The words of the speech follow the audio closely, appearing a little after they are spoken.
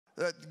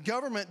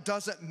Government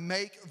doesn't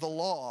make the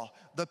law.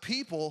 The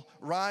people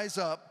rise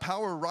up,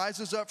 power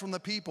rises up from the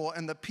people,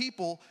 and the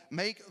people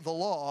make the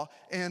law.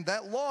 And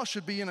that law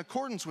should be in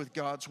accordance with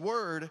God's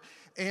word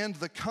and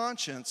the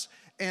conscience.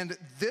 And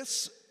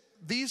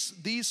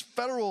these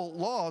federal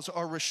laws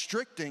are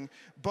restricting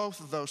both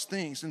of those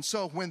things. And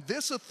so when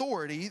this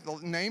authority,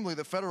 namely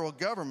the federal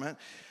government,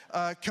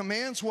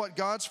 commands what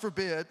God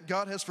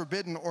has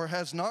forbidden or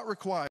has not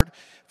required.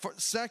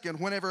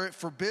 Second, whenever it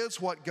forbids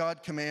what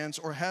God commands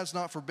or has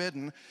not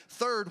forbidden.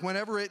 Third,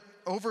 whenever it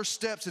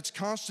oversteps its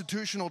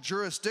constitutional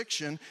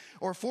jurisdiction.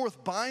 Or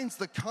fourth, binds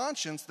the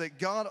conscience that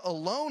God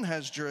alone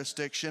has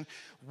jurisdiction.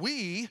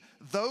 We,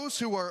 those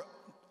who are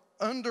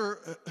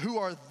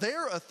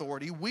their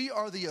authority, we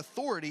are the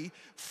authority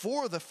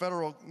for the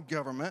federal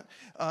government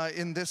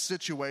in this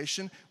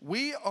situation.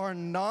 We are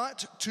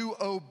not to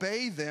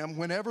obey them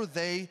whenever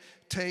they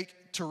take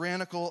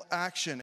tyrannical action.